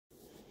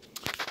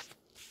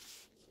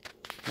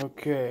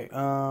Okay,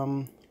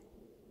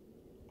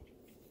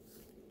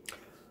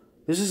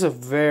 this is a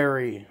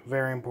very,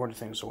 very important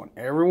thing, so I want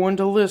everyone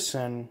to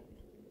listen,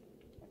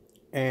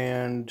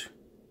 and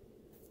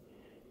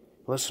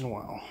listen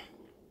well.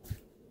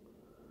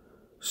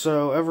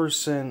 So, ever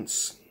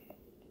since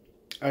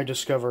I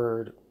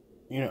discovered,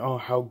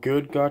 how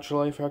good Gacha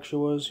Life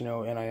actually was,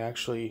 and I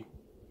actually,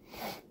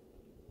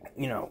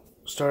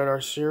 started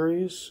our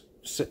series,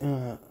 it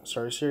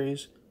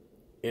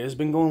has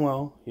been going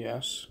well,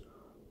 yes,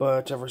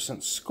 but ever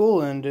since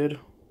school ended,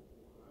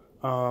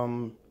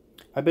 I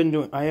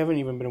haven't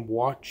even been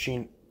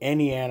watching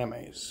any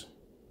animes.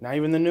 Not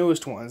even the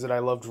newest ones that I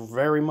loved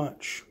very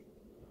much.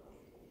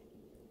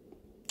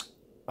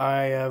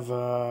 I have,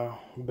 the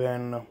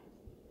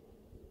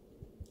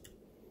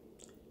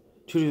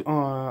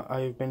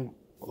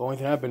only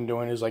thing I've been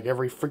doing is like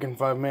every freaking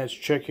 5 minutes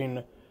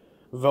checking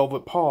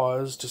Velvet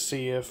Paws to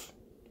see if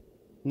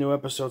new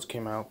episodes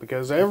came out.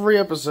 Because every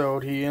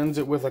episode he ends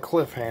it with a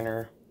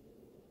cliffhanger.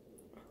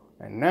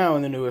 And now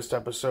in the newest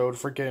episode,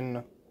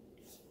 freaking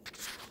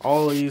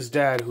Ollie's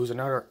dad, who's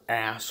another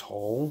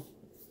asshole,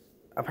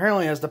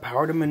 apparently has the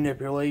power to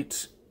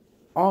manipulate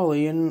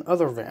Ollie and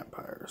other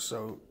vampires.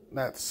 So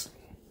that's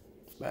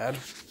bad.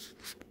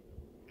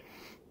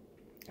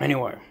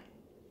 Anyway,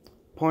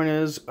 point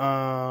is,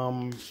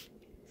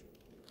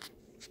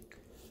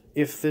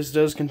 if this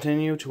does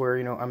continue to where,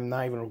 I'm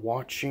not even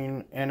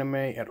watching anime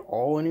at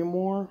all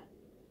anymore,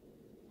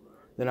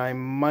 then I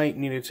might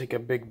need to take a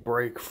big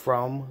break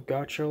from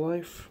Gacha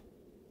Life.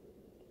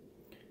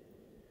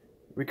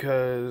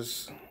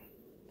 Because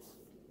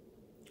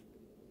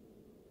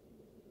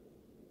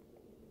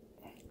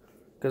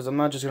I'm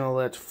not just going to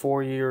let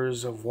 4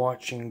 years of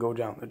watching go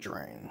down the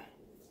drain.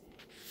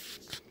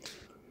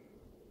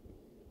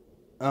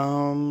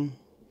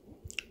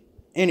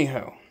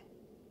 Anyhow,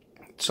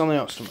 something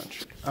else to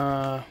mention.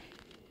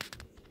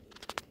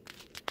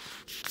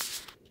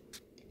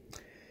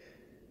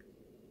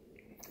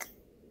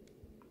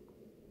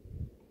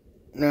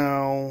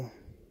 Now,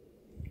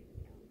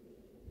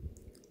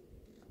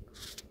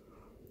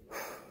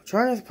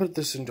 trying to put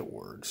this into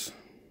words.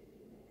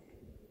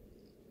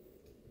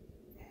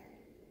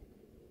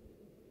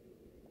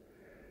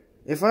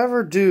 If I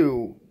ever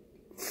do,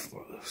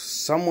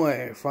 some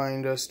way,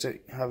 find us to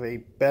have a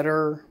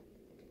better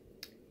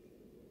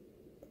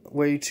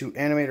way to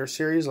animate our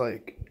series,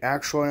 like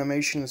actual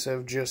animation instead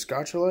of just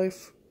Gacha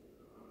Life,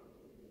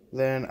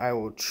 then I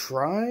will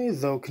try,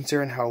 though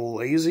considering how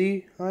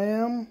lazy I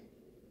am,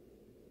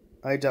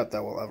 I doubt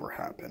that will ever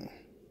happen.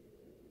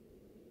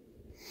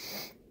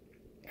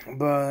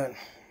 But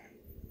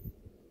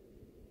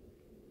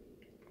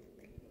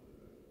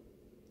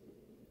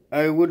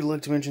I would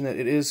like to mention that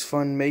it is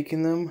fun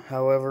making them,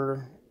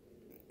 however,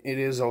 it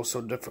is also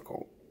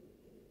difficult.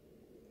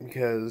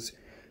 Because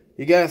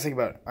you gotta think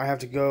about it. I have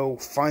to go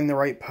find the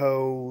right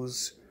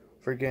pose,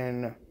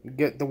 freaking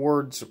get the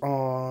words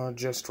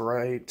just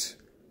right,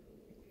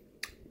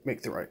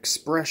 make the right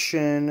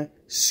expression,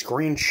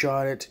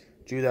 screenshot it,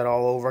 do that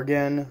all over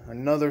again,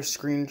 another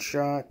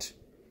screenshot.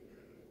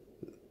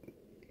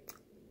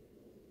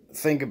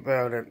 Think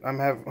about it.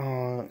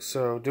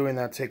 So doing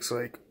that takes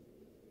like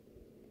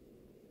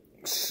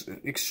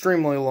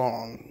extremely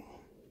long.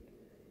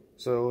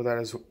 So that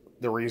is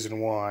the reason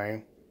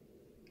why,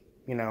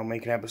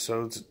 making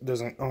episodes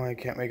I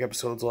can't make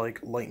episodes like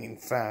lightning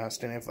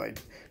fast. And if I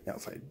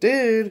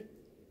did,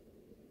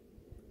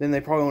 then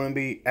they probably wouldn't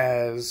be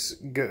as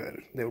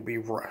good. They would be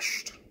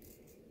rushed.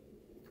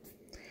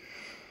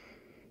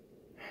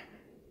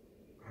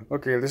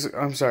 Okay,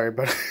 I'm sorry,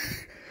 but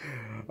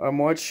I'm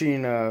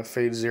watching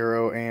Fate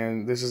Zero,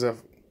 and this is a,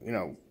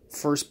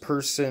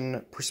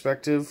 first-person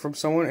perspective from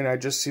someone, and I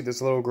just see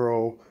this little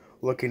girl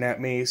looking at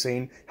me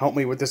saying, "Help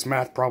me with this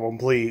math problem,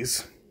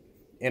 please."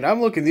 And I'm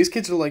looking, these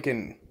kids are like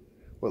in,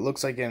 what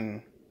looks like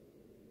in,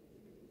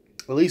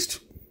 at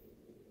least,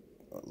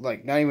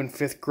 like, not even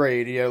 5th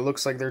grade. Yeah, it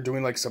looks like they're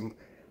doing like some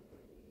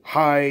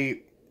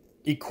high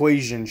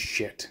equation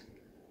shit.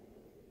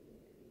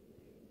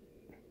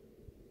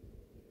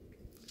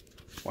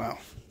 Wow.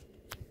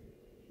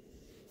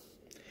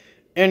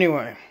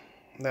 Anyway,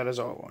 that is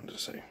all I wanted to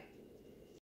say.